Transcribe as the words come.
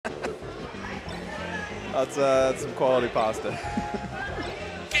That's some quality pasta.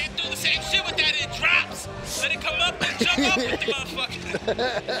 Can't do the same shit with that. It drops. Let it come up and jump up with the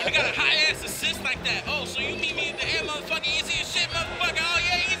motherfucker. You got a high ass assist like that. Oh, so you meet me in the air, motherfucker? Easy as shit, motherfucker. Oh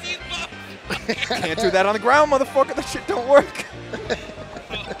yeah, easy as motherfucker. Can't do that on the ground, motherfucker. That shit don't work.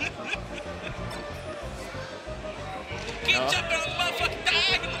 Keep jumping on the motherfucking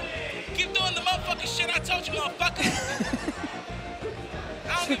diagonal. Keep doing the motherfucking shit I told you, motherfucker.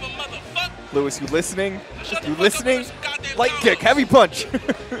 I don't give a motherfucker. Lewis, you listening? Shut You the fuck listening? up with some goddamn Light kick, combos. heavy punch.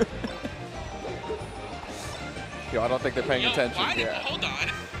 Yo, I don't think they're paying attention. Why Yeah. hold on.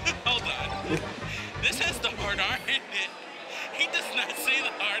 Hold on. This has the hard R in it. He does not say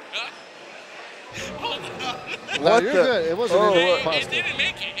the hard R. Hold on. No, What you're the- good. It wasn't Oh, even It pasta. didn't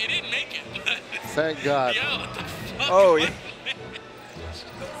make it. It didn't make it. But Thank God. yo, what the fuck? Oh, yeah.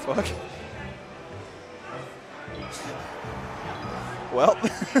 Fuck. Well,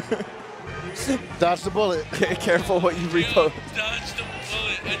 Dodge the bullet. careful what you Yo, repost. dodged the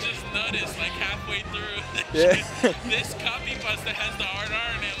bullet. I just noticed, like halfway through, Yeah. this copy pasta has the hard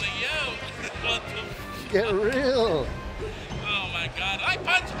R in it. I'm like, yo, what the? Get real. Oh my God! I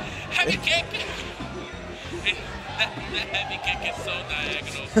punch, heavy kick. that heavy kick is so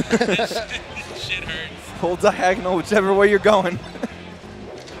diagonal. This shit hurts. Pull diagonal whichever way you're going.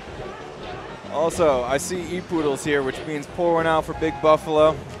 Also, I see Epoodles here, which means pour one out for Big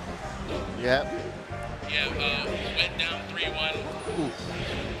Buffalo. Yep. Yeah, went down 3-1.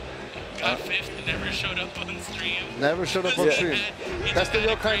 Got fifth, never showed up on stream. Never showed up on Yeah. stream. He That's just the had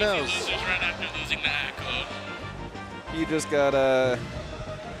real a crazy Cardinals. losers run after losing the ACO. He just got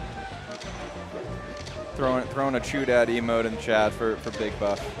throwing a chew dad emote in chat for Big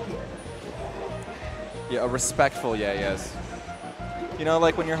Buff. Yeah, a respectful yes. You know,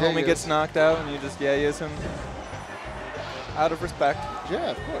 like when your homie yes. gets knocked out and you just yes him out of respect. Yeah,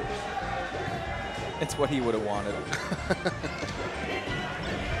 of course. It's what he would have wanted.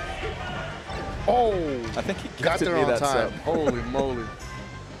 Oh, I think he got gifted there me on that time. sub. Holy moly.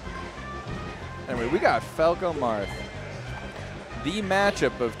 Anyway, we got Falco Marth. The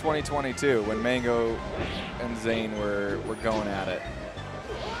matchup of 2022 when Mango and Zane were going at it.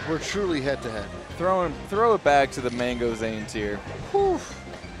 We're truly head-to-head. Throw it back to the Mango Zane tier. Whew.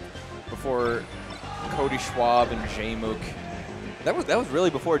 Before Cody Schwab and J-Mook. That was really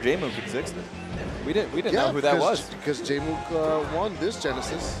before J-Mook existed. We didn't know who that was. Because J-Mook won this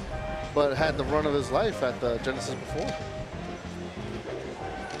Genesis, but had the run of his life at the Genesis before.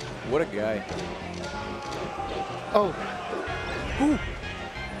 What a guy. Oh, Ooh.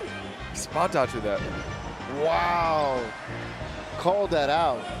 Spot dodge with that. wow. Called that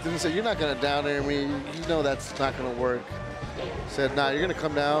out. Didn't say, you're not going to down air me. You know that's not going to work. Said, nah, you're going to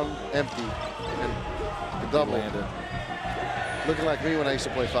come down empty and double. Landed. Looking like me when I used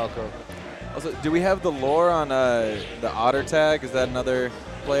to play Falco. Also, do we have the lore on the Otter tag? Is that another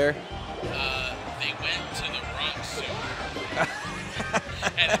player? They went to the wrong suit.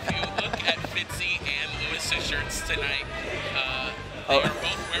 And if you look at Fitzy and Lewis's shirts tonight, they are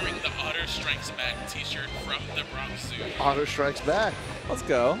both wearing the Otter Strikes Back t-shirt from the Bronx Zoo. Otter strikes back. Let's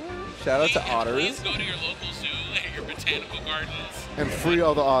go. Shout out to Please Otters. go to your local zoo at your botanical gardens. And free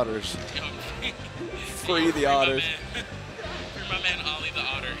all the otters. Free the otters. Free my man Ollie the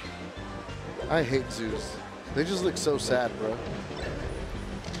Otter. I hate zoos. They just look so sad, bro.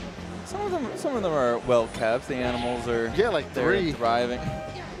 Some of them are well kept. The animals are like they're 3. thriving.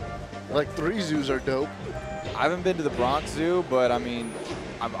 Like 3 zoos are dope. I haven't been to the Bronx Zoo, but I mean,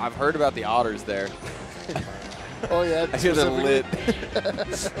 I've heard about the otters there. Oh yeah, I hear they're lit.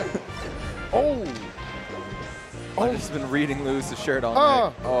 Oh. I've just been reading Lewis's shirt all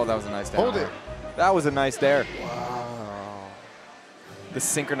night. Oh, that was a nice dare. Hold it. That was a nice dare. Wow. The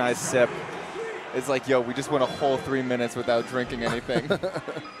synchronized sip. It's like, yo, we just went a whole 3 minutes without drinking anything.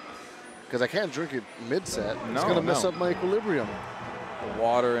 Because I can't drink it mid-set. It's No, going to mess no. up my equilibrium. The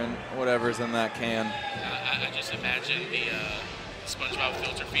water and whatever's in that can. I just imagine the SpongeBob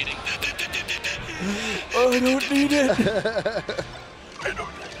filter feeding. I don't need it.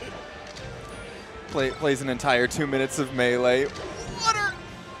 Plays an entire 2 minutes of melee. Water.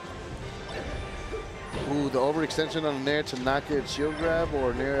 Ooh, the overextension on the Nair to not get shield grab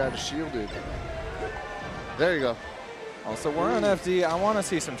or Nair out of shielded. There you go. Also, we're on FD. I want to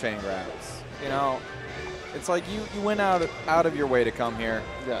see some chain grabs. You know, it's like you went out of your way to come here.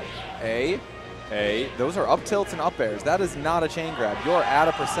 Yeah. Those are up tilts and up airs. That is not a chain grab. You're at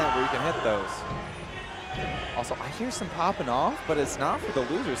a percent where you can hit those. Also, I hear some popping off, but it's not for the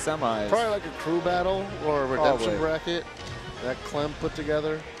loser semis. Probably like a crew battle or a redemption Probably. bracket that Clem put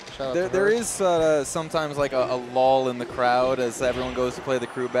together. Shout out to There her. is sometimes like a lull in the crowd as everyone goes to play the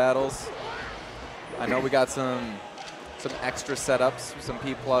crew battles. I know we got some extra setups, some P++.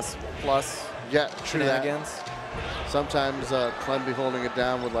 Yeah, true that. Shenanigans. Sometimes Clem be holding it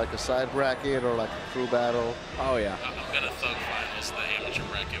down with like a side bracket or like a crew battle. Oh yeah. I'm gonna thug finals the amateur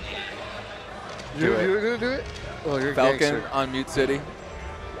bracket winner. You're gonna do it? Oh, you're a Falcon gangster. on Mute City.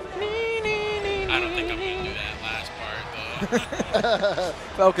 I don't think I'm gonna do that last part though.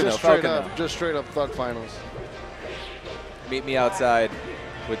 Falcon, Just Falcon. straight up, just straight up thug finals. Meet me outside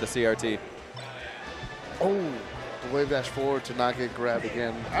with the CRT. Oh, the wave dash forward to not get grabbed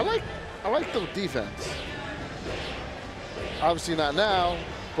again. I like the defense. Obviously not now,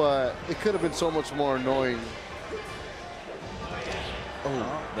 but it could have been so much more annoying.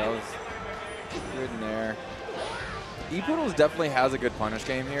 Oh, that was good in there. Epoodle definitely has a good punish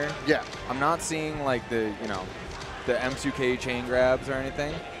game here. Yeah. I'm not seeing like the M2K chain grabs or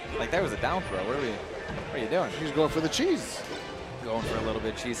anything. Like that was a down throw. What are you doing? He's going for the cheese. Going for a little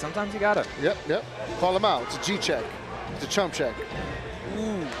bit of cheese. Sometimes you gotta. Yep. Call him out. It's a G check. It's a chump check.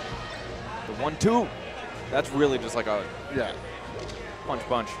 Ooh. The 1-2. That's really just like a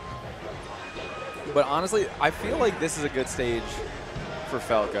punch. But honestly, I feel like this is a good stage for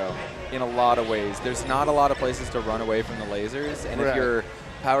Falco in a lot of ways. There's not a lot of places to run away from the lasers, and if your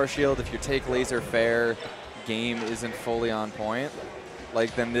power shield, if your take laser fair game isn't fully on point,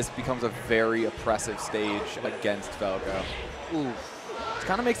 like then this becomes a very oppressive stage against Falco. Ooh. It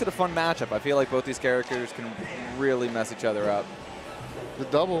kind of makes it a fun matchup. I feel like both these characters can really mess each other up. The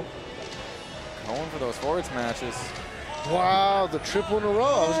double. Going for those forward smashes. Wow, the triple in a row.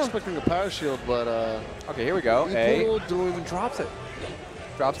 I was expecting a power shield, but okay, here we go. Epoodle doing drops it.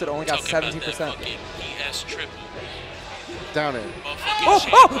 Drops it. Only got 17%. PS triple. Down it. Oh!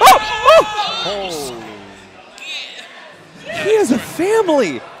 He has a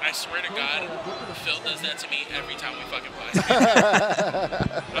family. I swear to God, Phil does that to me every time we fucking play.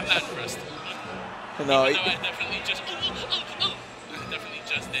 I'm not impressed. No, Even though I definitely just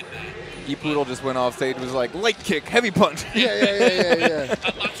did that. Epoodle just went off stage and was like, light kick, heavy punch. Yeah.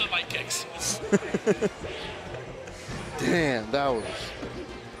 Lots of light kicks. Damn, that was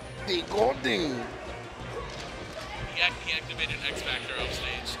the golden. He activated X Factor off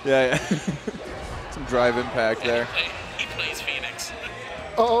stage. Yeah. Some drive impact there. He plays Phoenix.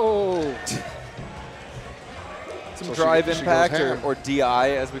 Oh. Some drive impact or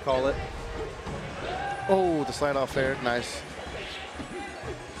DI as we call it. Oh, the slide off there, nice.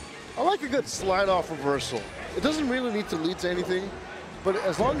 I like a good slide off reversal. It doesn't really need to lead to anything, but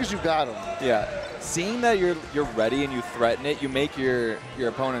as long as you got him. Yeah, seeing that you're ready and you threaten it, you make your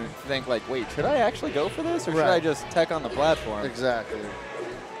opponent think like, wait, should I actually go for this or should I just tech on the platform? Exactly.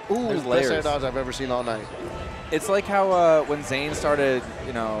 Ooh, there's best layers. air dodge I've ever seen all night. It's like how when Zane started,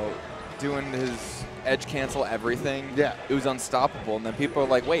 doing his edge cancel everything. Yeah. It was unstoppable, and then people are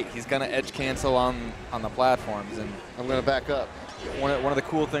like, wait, he's gonna edge cancel on the platforms, and I'm gonna back up. One of the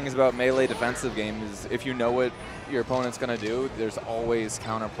cool things about melee defensive game is if you know what your opponent's going to do, there's always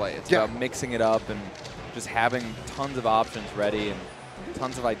counterplay. It's about mixing it up and just having tons of options ready and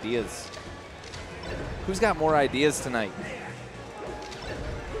tons of ideas. Who's got more ideas tonight?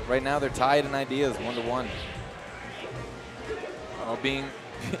 Right now they're tied in ideas, 1-1. Oh,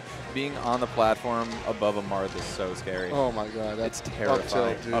 being on the platform above a Marth is so scary. Oh my God, that's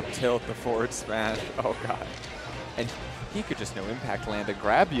terrifying. Up tilt, up tilt, the forward smash. Oh God. And he could just no impact land and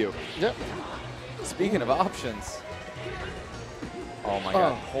grab you. Yep. Speaking of options. Oh my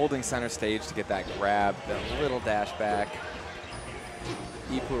God. Holding center stage to get that grab, the little dash back.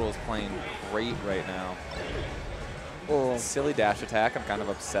 Epoodle is playing great right now. Oh. Silly dash attack. I'm kind of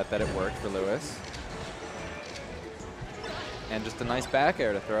upset that it worked for Lewis. And just a nice back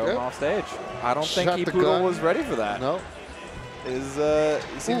air to throw him off stage. I don't think Epoodle was ready for that. No. He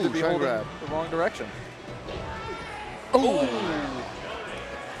seems to be holding the wrong direction. Oh!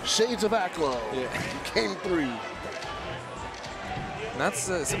 Shades of Aklo. Yeah. Game 3. And that's,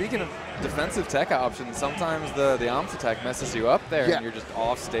 speaking of defensive tech options, sometimes the Omps attack messes you up there and you're just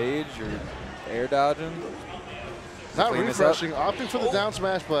off stage, you're air dodging. Not refreshing, opting for the down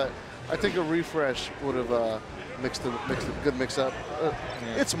smash, but I think a refresh would have mixed a good mix up.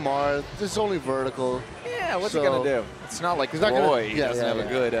 It's Marth, it's only vertical. Yeah, what's he going to do? It's not like Roy, he doesn't have a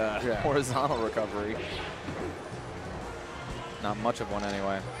good horizontal recovery. Not much of one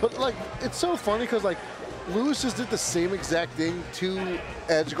anyway. But like, it's so funny because like, Lewis just did the same exact thing, 2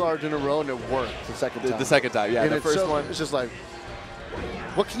 edge guards in a row, and it worked the second time. The second time, yeah. And the first one, it's just like,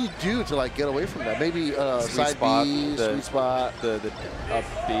 what can you do to like get away from that? Maybe side spot, B, sweet spot. The up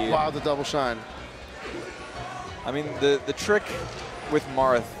B. Wow, the double shine. I mean, the trick with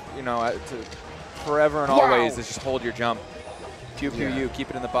Marth, to forever and always is just hold your jump. Pew, pew, you,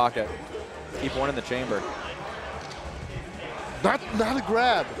 keep it in the pocket. Keep one in the chamber. Not a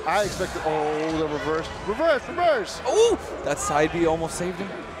grab. I expected. Oh, the reverse. Reverse. Oh, that side B almost saved him.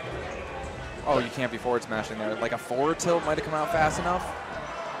 Oh, you can't be forward smashing there. Like a forward tilt might have come out fast enough.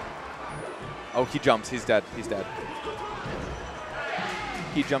 Oh, he jumps. He's dead. He's dead.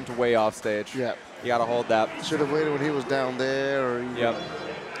 He jumped way off stage. Yeah. You gotta hold that. Should have waited when he was down there. Or even Yep.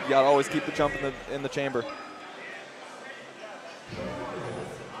 You gotta always keep the jump in the chamber.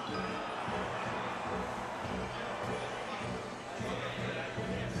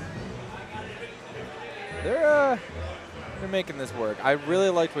 They're making this work. I really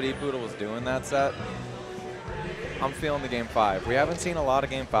liked what Epoodle was doing that set. I'm feeling the game 5. We haven't seen a lot of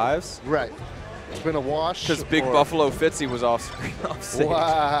game 5s. Right. It's been a wash. Because Big Buffalo Fitzy was off screen, off stage.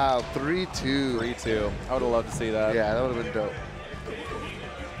 Wow, 3-2. 3-2. I would have loved to see that. Yeah, that would have been dope.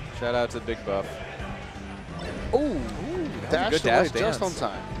 Shout out to Big Buff. Ooh, that was a good away dash just dance. on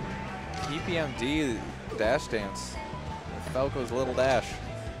time. EPMD dash dance. Falco's little dash.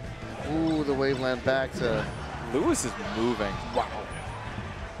 Ooh, the waveland back to. Lewis is moving. Wow.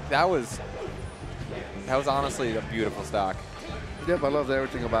 That was honestly a beautiful stock. Yep, I loved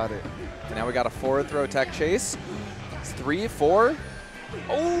everything about it. And now we got a forward throw tech chase. It's 3-4.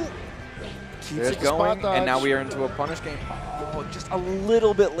 Oh! Keeps There's it the spot going. And now dodge. we are into a punish game. Oh, just a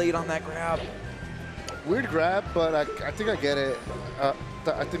little bit late on that grab. Weird grab, but I think I get it.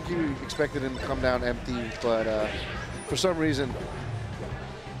 I think you expected him to come down empty, but for some reason,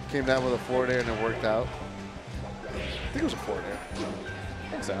 came down with a forward air and it worked out. I think it was a forward air. I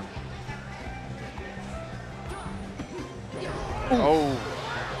think so. Ooh. Oh,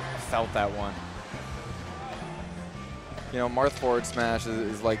 felt that one. You know, Marth forward smash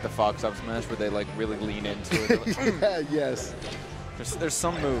is like the Fox up smash where they like really lean into it. Yeah, yes. There's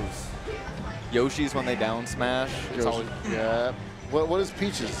some moves. Yoshi's when they down smash. It's always, yeah. What is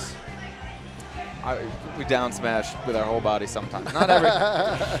Peach's? we down smash with our whole body sometimes. Not every.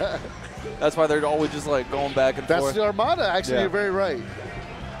 That's why they're always just like going back and That's forth. the Armada. Actually, Yeah. you're very right.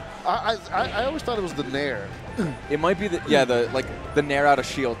 I always thought it was the Nair. It might be the nair out of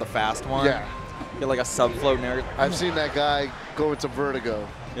shield, the fast one. Yeah. Get like a sub float nair. I've seen that guy go into vertigo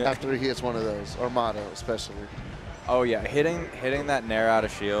Yeah. after he hits one of those. Armada, especially. Oh yeah, hitting that nair out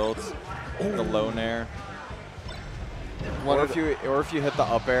of shields, the low nair. Or if you hit the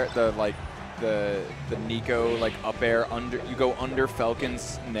up air, the Nico like up air under, you go under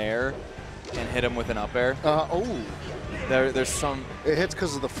Falcon's nair and hit him with an up air. There's some. It hits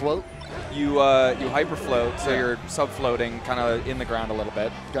because of the float. You hyper float, so you're sub floating kind of in the ground a little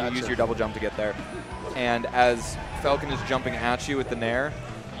bit. Gotcha. You use your double jump to get there, and as Falcon is jumping at you with the nair,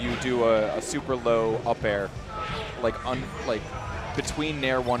 you do a super low up air, like between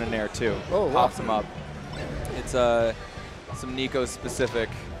nair 1 and nair 2. Oh, wow. Pops him up. It's some Nico specific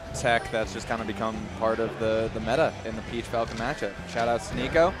tech that's just kind of become part of the meta in the Peach Falcon matchup. Shout outs to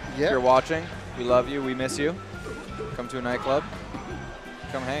Nico. Yep. If you're watching, we love you, we miss you. Come to a nightclub,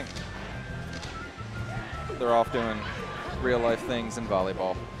 come hang. They're off doing real life things in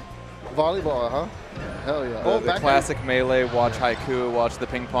volleyball. Volleyball, huh? Hell yeah. The classic melee, watch haiku, watch the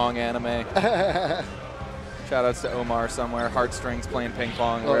ping pong anime. Shout outs to Omar somewhere, heartstrings playing ping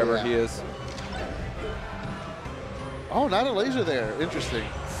pong wherever he is. Oh, not a laser there. Interesting.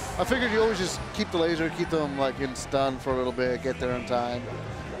 I figured you always just keep the laser, keep them like in stun for a little bit, get there on time.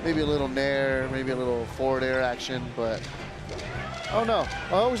 Maybe a little nair, maybe a little forward air action, but oh no.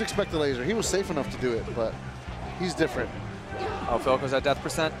 I always expect the laser. He was safe enough to do it, but he's different. Oh, Falco's at death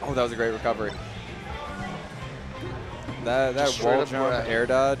percent. Oh, that was a great recovery. That wall jump, air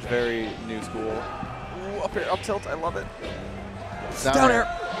dodge, very new school. Ooh, up air, up tilt, I love it. Down air.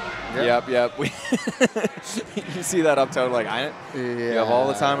 Yep. You see that up tilt, like, you have all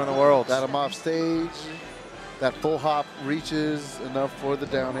the time in the world. Got him off stage. That full hop reaches enough for the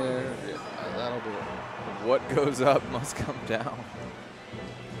down air. Yeah, that'll do it. What goes up must come down.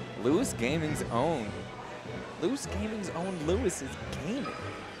 Lewis Gaming's own. Lewis Gaming's own Lewis is gaming.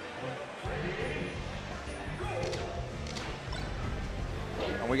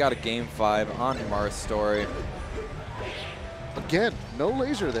 And we got a game 5 on Mars Story. Again, no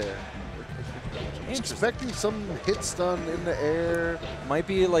laser there. Expecting some hit stun in the air. Might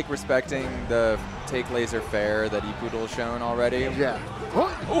be like respecting the take laser fair that Epoodle's shown already. Yeah.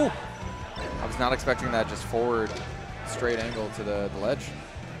 Oh! I was not expecting that just forward straight angle to the ledge.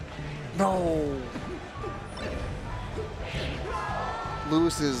 No.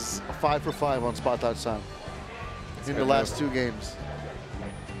 Lewis is 5 for 5 on spot dodge time in the last 2 games.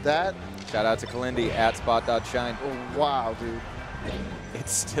 That. Shout out to Kalindi at Spot Dodge Shine. Oh, wow, dude.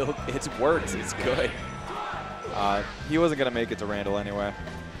 It works. It's good. He wasn't gonna make it to Randall anyway.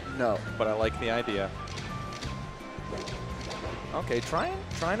 No. but I like the idea. Okay, trying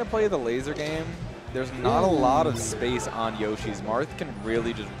to play the laser game. There's not a lot of space on Yoshi's. Marth can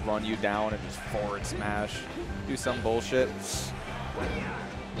really just run you down and just forward smash, do some bullshit.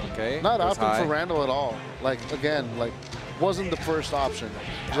 Okay. Not goes opting high. for Randall at all. Like, again, like, wasn't the first option.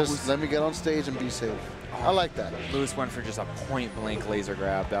 Just let me get on stage and be safe. I like that. Lewis went for just a point-blank laser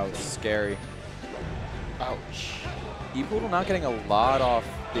grab. That was scary. Ouch. Epoodle not getting a lot off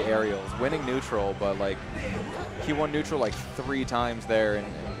the aerials, winning neutral, but like he won neutral like 3 times there and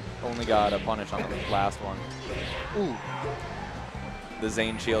only got a punish on the last one. Ooh. The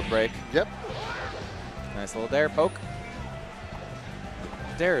Zane shield break. Yep. Nice little dare poke.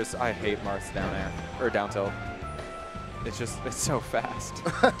 Dares, I hate Marth's down air, or down tilt. It's just, it's so fast.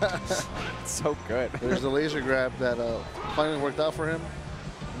 It's so good. There's the laser grab that finally worked out for him.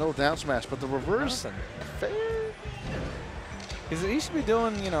 No down smash, but the reverse, fair. He should be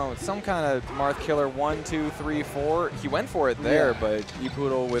doing, you know, some kind of Marth killer 1, 2, 3, 4. He went for it there, but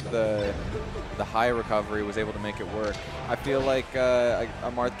Epoodle with the high recovery was able to make it work. I feel like a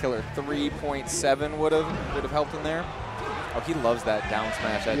Marth killer 3.7 would have helped him there. Oh, he loves that down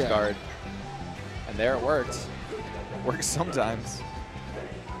smash edge guard, and there it worked. Works sometimes.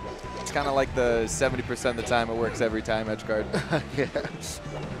 It's kind of like the 70% of the time it works every time edge guard. Yeah,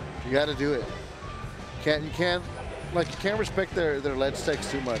 you got to do it. You can't respect their ledge techs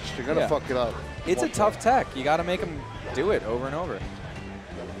too much. They're gonna fuck it up. It's a tough tech. You got to make them do it over and over.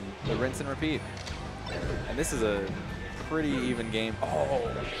 The rinse and repeat. And this is a pretty even game. Oh,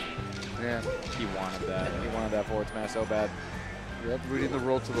 man, he wanted that. He wanted that forward smash so bad. Yep, reading the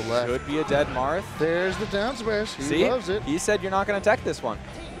roll to the left. Could be a dead Marth. There's the down smash. He loves it. He said you're not going to tech this one.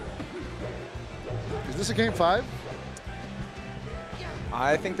 Is this a game 5?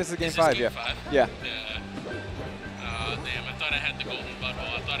 I think this is game Is 5, this game yeah. 5? Yeah. Damn, I thought I had the golden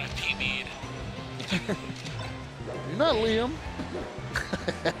butthole. I thought I PB'd. You're not Liam.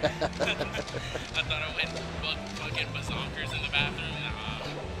 I thought I went fucking bazonkers in the bathroom.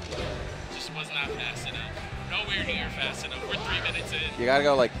 Just was not fast enough. Nowhere near fast enough. We're 3 minutes in. You got to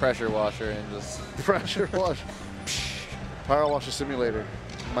go like pressure washer and just... Pressure wash. Power washer simulator.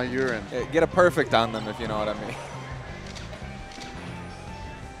 My urine. Get a perfect on them, if you know what I mean.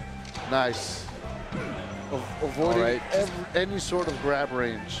 Nice. Avoiding any sort of grab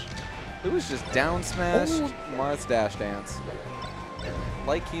range. It was just down smashed Marth's dash dance.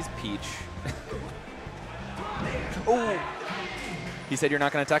 Like he's Peach. Oh! He said you're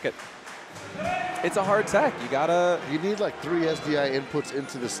not going to tech it. It's a hard tech. You need like 3 SDI inputs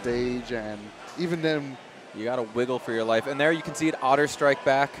into the stage, and even then, you gotta wiggle for your life. And there you can see it, Otter strike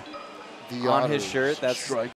back on his shirt. That's strike